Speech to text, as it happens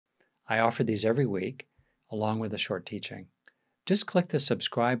I offer these every week, along with a short teaching. Just click the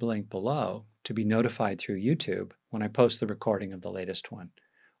subscribe link below to be notified through YouTube when I post the recording of the latest one.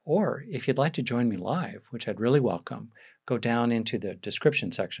 Or if you'd like to join me live, which I'd really welcome, go down into the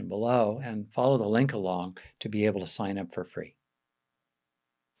description section below and follow the link along to be able to sign up for free.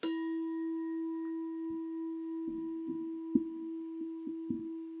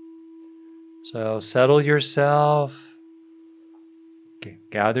 So settle yourself,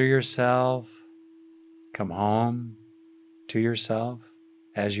 gather yourself, come home to yourself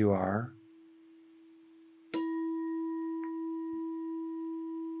as you are.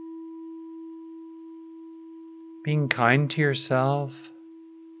 Being kind to yourself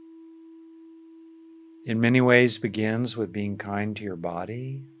in many ways begins with being kind to your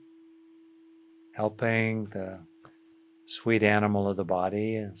body, helping the sweet animal of the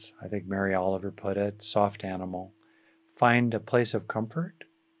body, as I think Mary Oliver put it, soft animal, find a place of comfort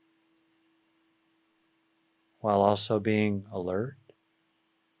while also being alert,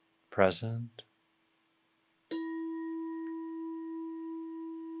 present.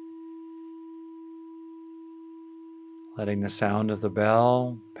 Letting the sound of the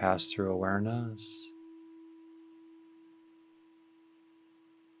bell pass through awareness.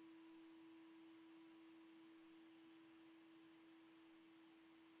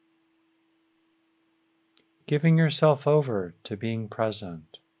 Giving yourself over to being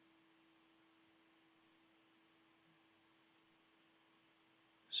present.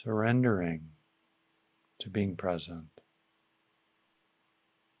 Surrendering to being present.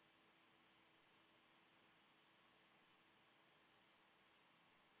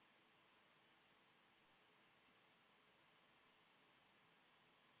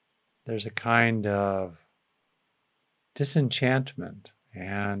 There's a kind of disenchantment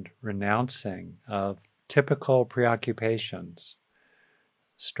and renouncing of typical preoccupations,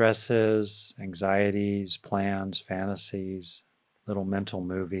 stresses, anxieties, plans, fantasies, little mental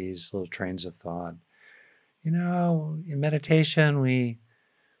movies, little trains of thought. You know, in meditation, we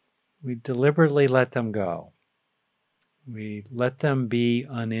deliberately let them go. We let them be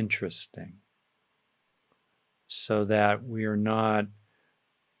uninteresting so that we are not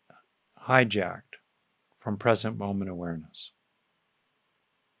hijacked from present moment awareness.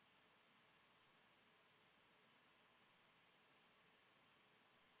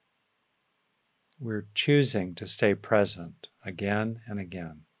 We're choosing to stay present again and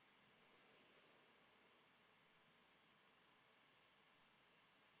again.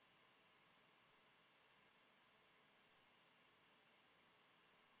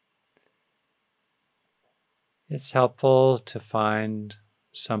 It's helpful to find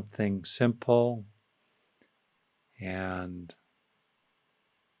something simple and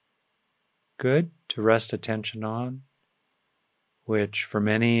good to rest attention on, which for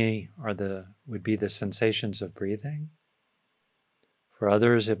many would be the sensations of breathing. For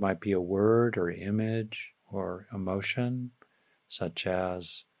others, it might be a word or image or emotion, such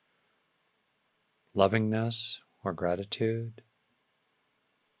as lovingness or gratitude.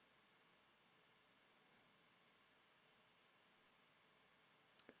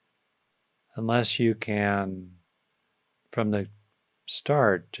 Unless you can, from the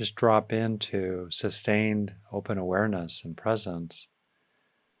start, just drop into sustained open awareness and presence,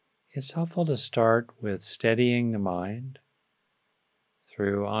 it's helpful to start with steadying the mind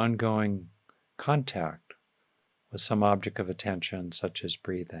through ongoing contact with some object of attention, such as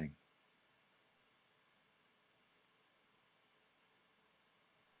breathing.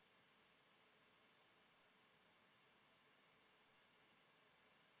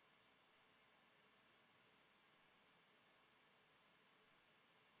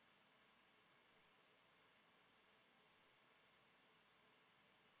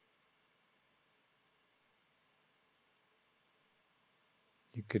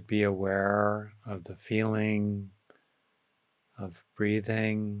 You could be aware of the feeling of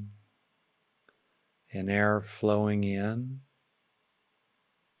breathing and air flowing in,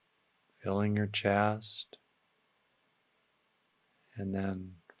 filling your chest, and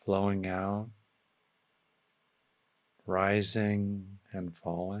then flowing out, rising and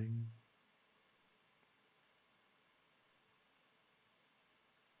falling.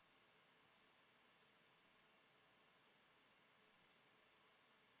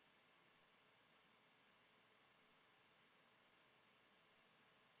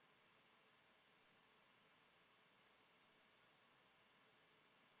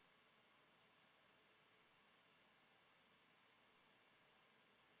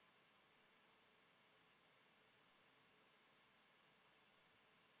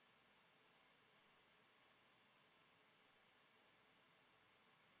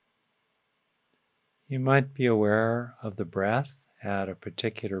 You might be aware of the breath at a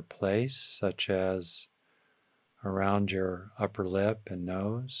particular place, such as around your upper lip and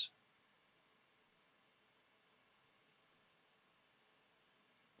nose.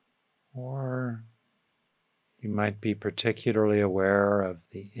 Or you might be particularly aware of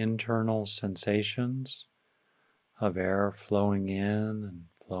the internal sensations of air flowing in and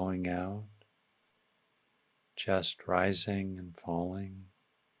flowing out, chest rising and falling.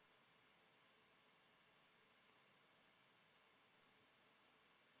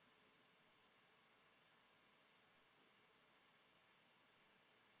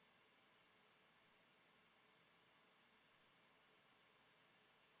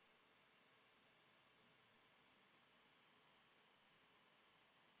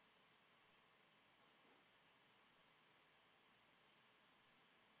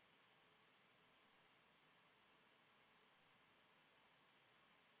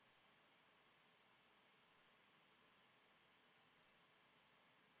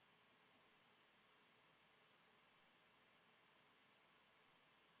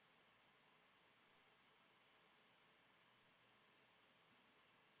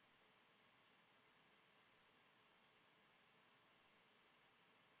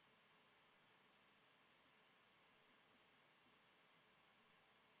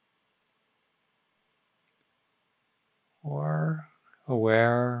 Or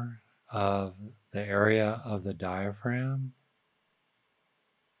aware of the area of the diaphragm,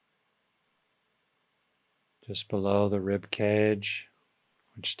 just below the rib cage,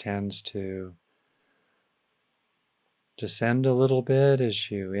 which tends to descend a little bit as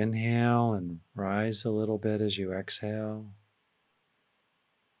you inhale and rise a little bit as you exhale.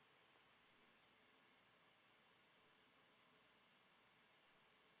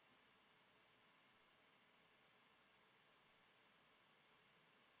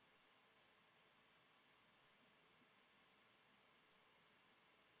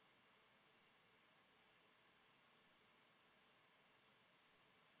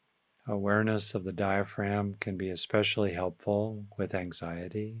 Awareness of the diaphragm can be especially helpful with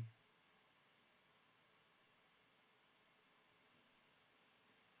anxiety.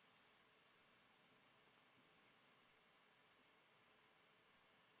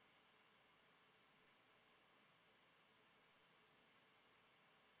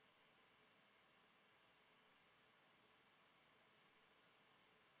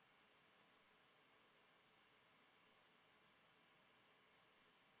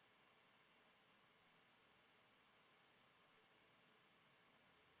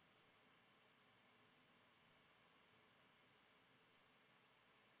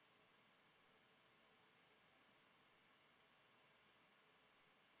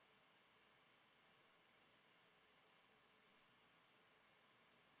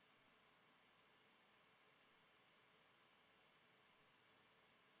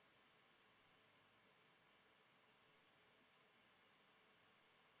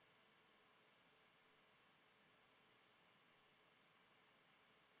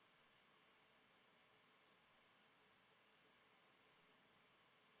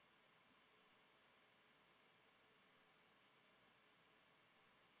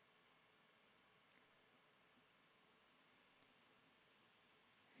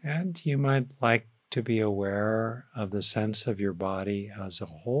 And you might like to be aware of the sense of your body as a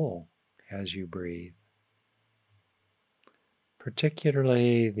whole as you breathe,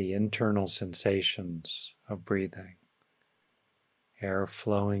 particularly the internal sensations of breathing. Air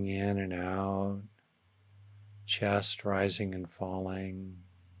flowing in and out, chest rising and falling,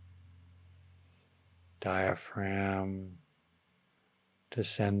 diaphragm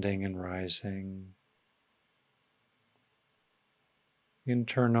descending and rising,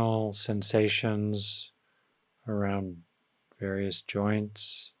 internal sensations around various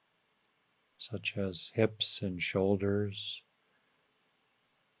joints, such as hips and shoulders,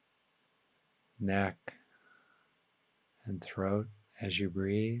 neck and throat as you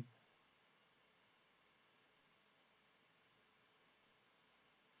breathe.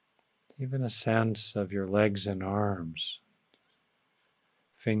 Even a sense of your legs and arms,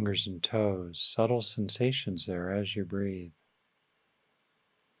 fingers and toes, subtle sensations there as you breathe.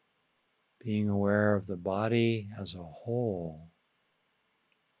 Being aware of the body as a whole,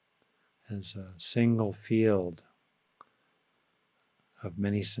 as a single field of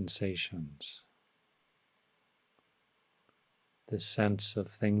many sensations. This sense of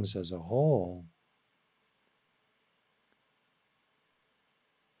things as a whole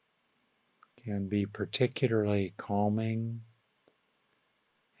can be particularly calming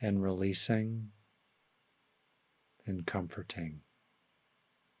and releasing and comforting.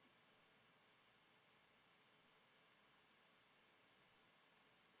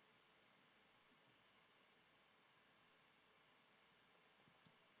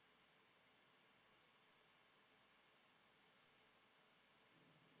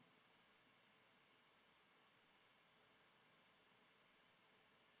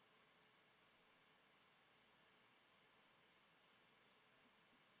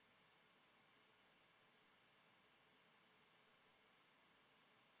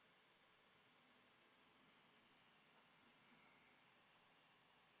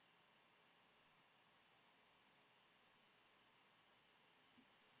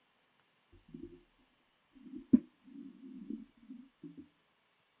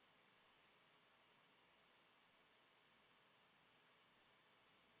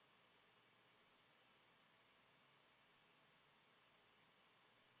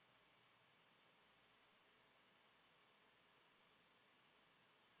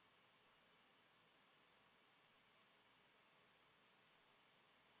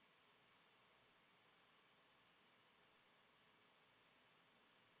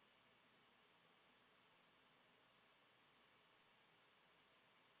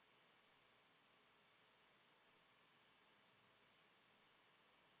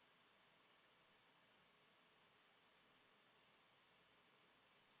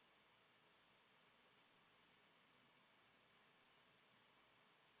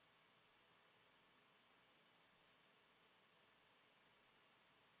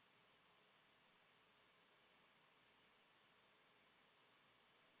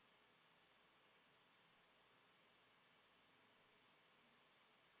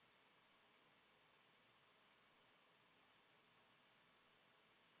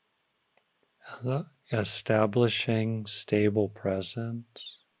 establishing stable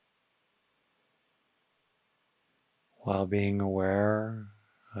presence while being aware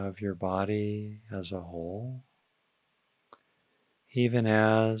of your body as a whole, even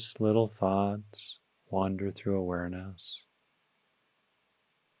as little thoughts wander through awareness.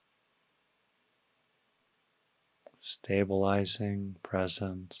 Stabilizing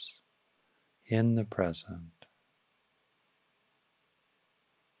presence in the present.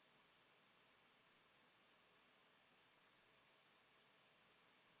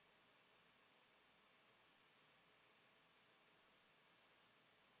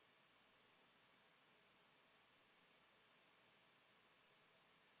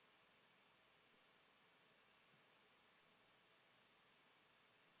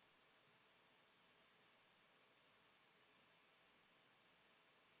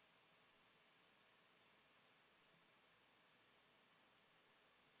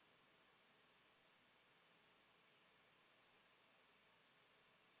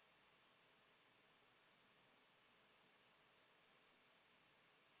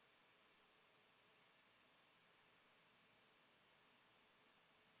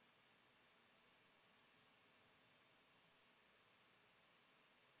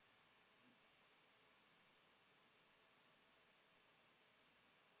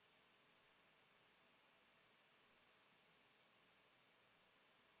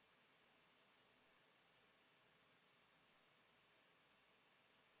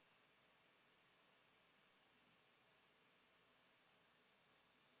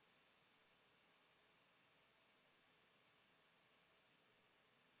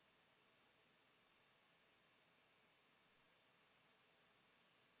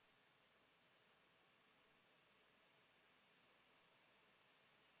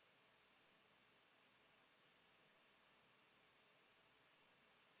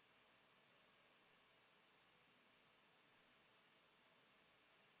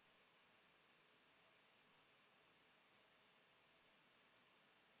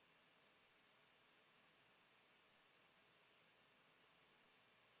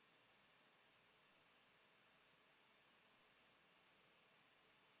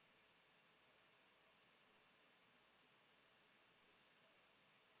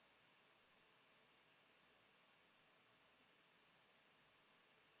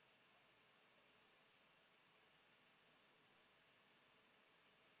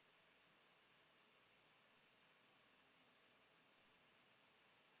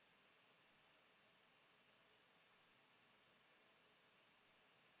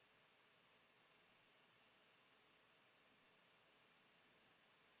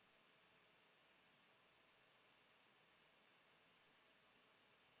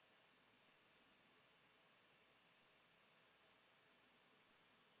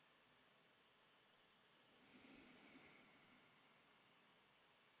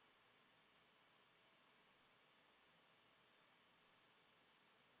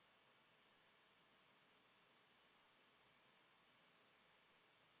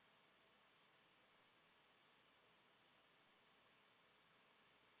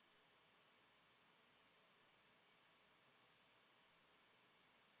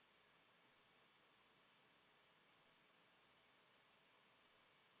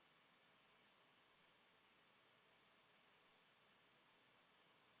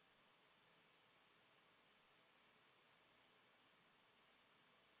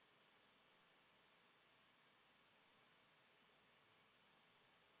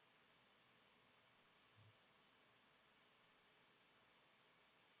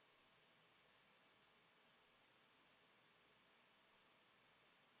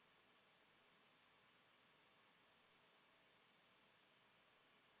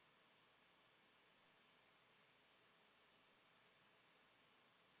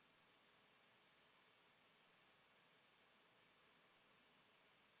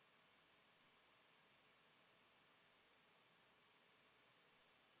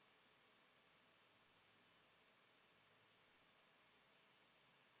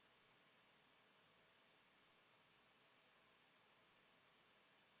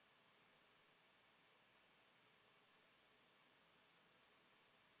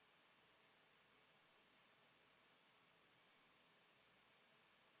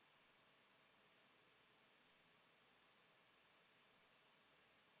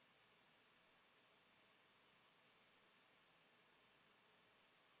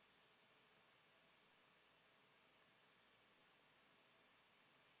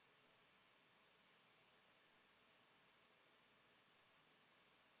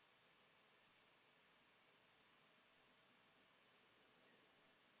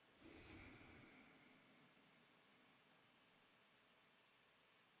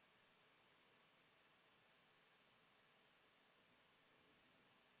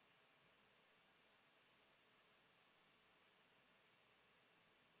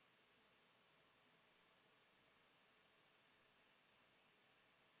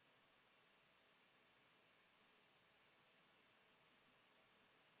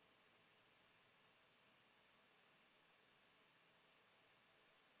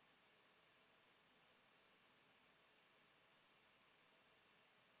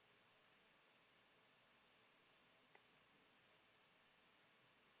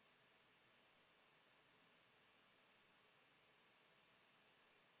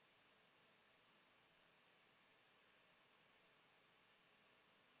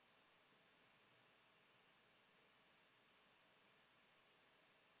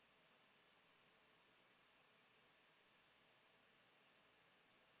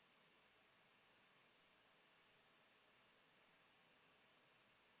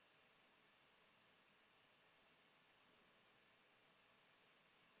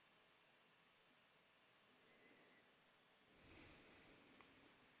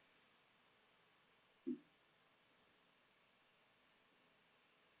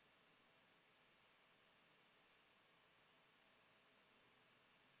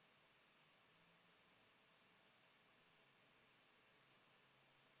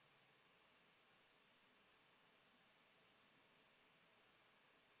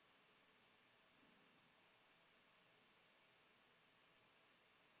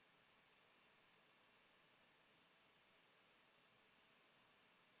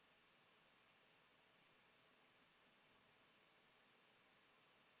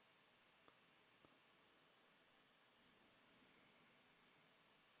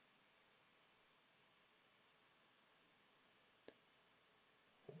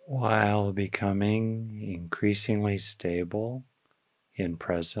 while becoming increasingly stable in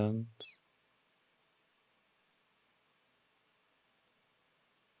presence.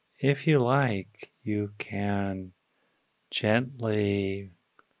 If you like, you can gently,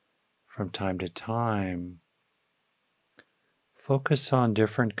 from time to time, focus on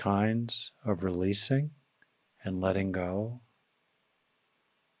different kinds of releasing and letting go.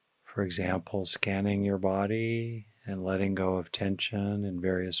 For example, scanning your body and letting go of tension in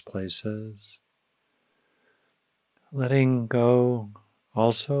various places. Letting go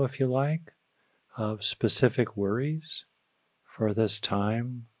also, if you like, of specific worries for this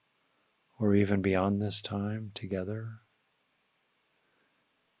time or even beyond this time together.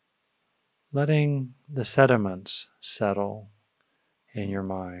 Letting the sediments settle in your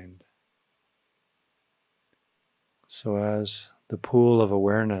mind. So as the pool of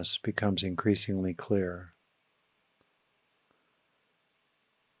awareness becomes increasingly clear,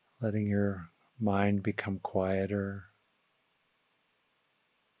 letting your mind become quieter,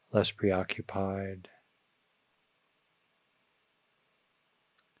 less preoccupied,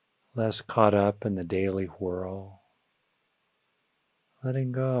 less caught up in the daily whirl,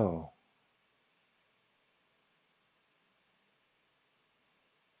 letting go.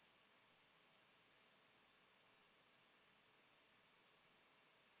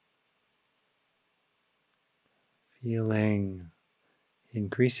 Feeling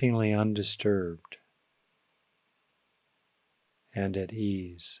increasingly undisturbed and at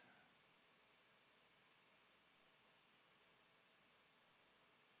ease.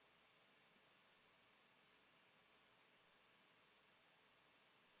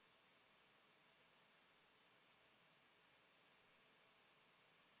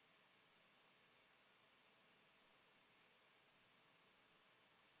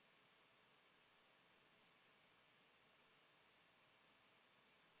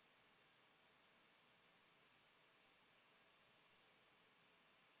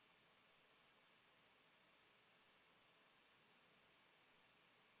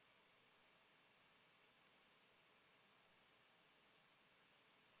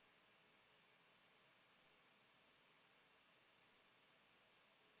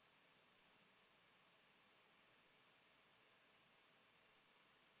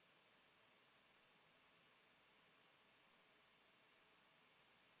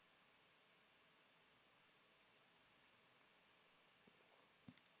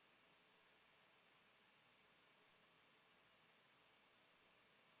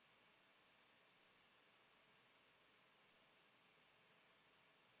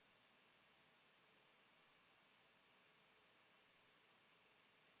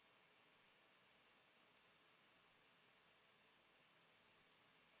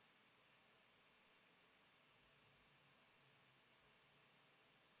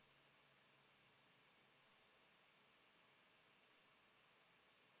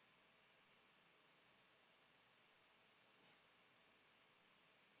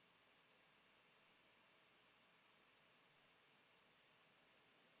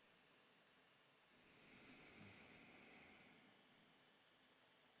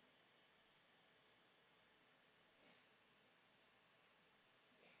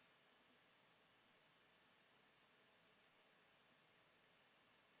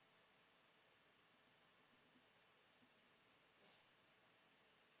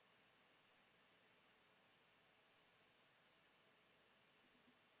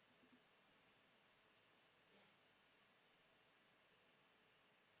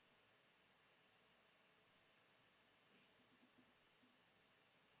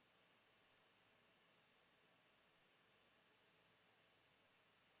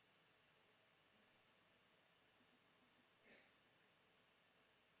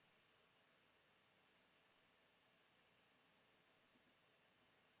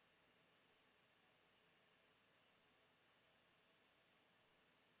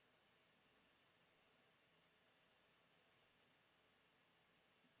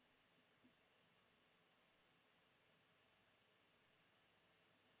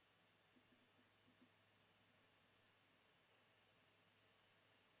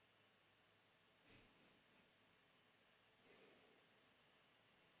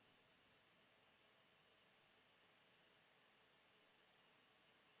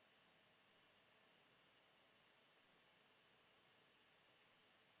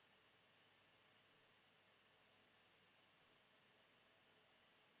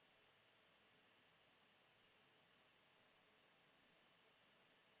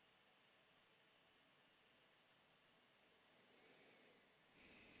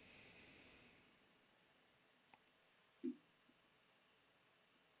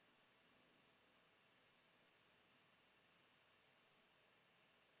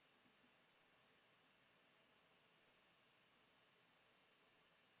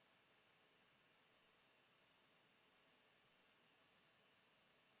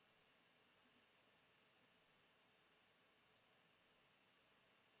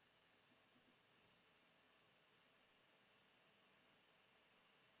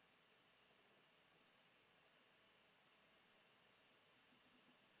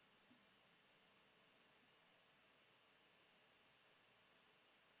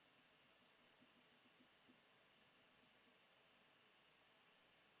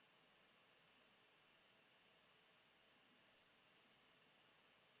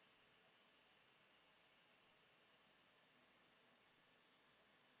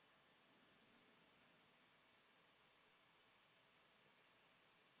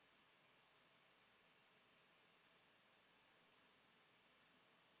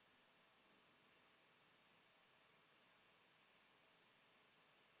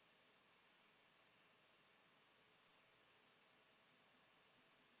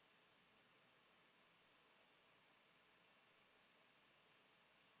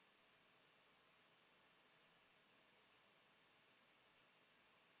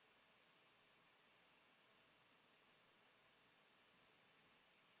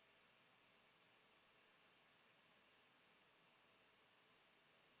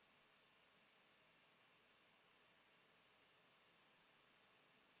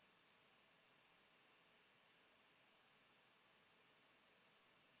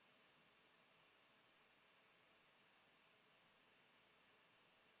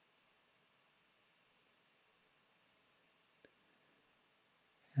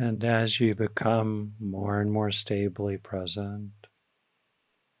 And as you become more and more stably present,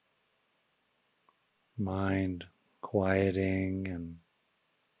 mind quieting and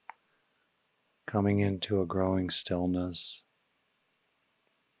coming into a growing stillness,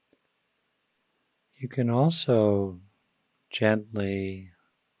 you can also gently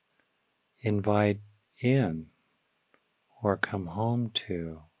invite in or come home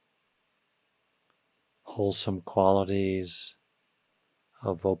to wholesome qualities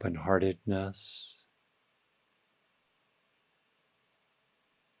of open-heartedness,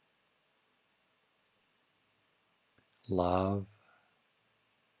 love,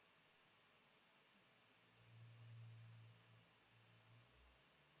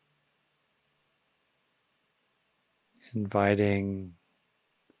 inviting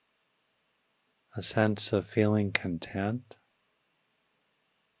a sense of feeling content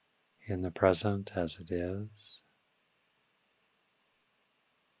in the present as it is,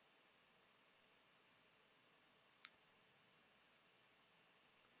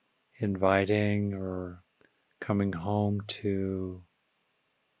 inviting or coming home to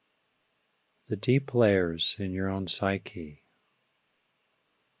the deep layers in your own psyche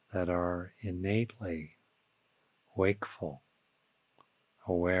that are innately wakeful,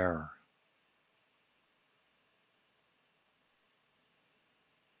 aware,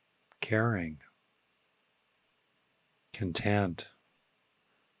 caring, content,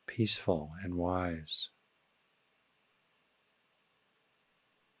 peaceful, and wise,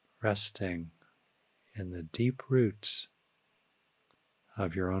 resting in the deep roots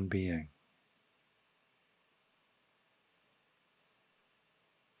of your own being.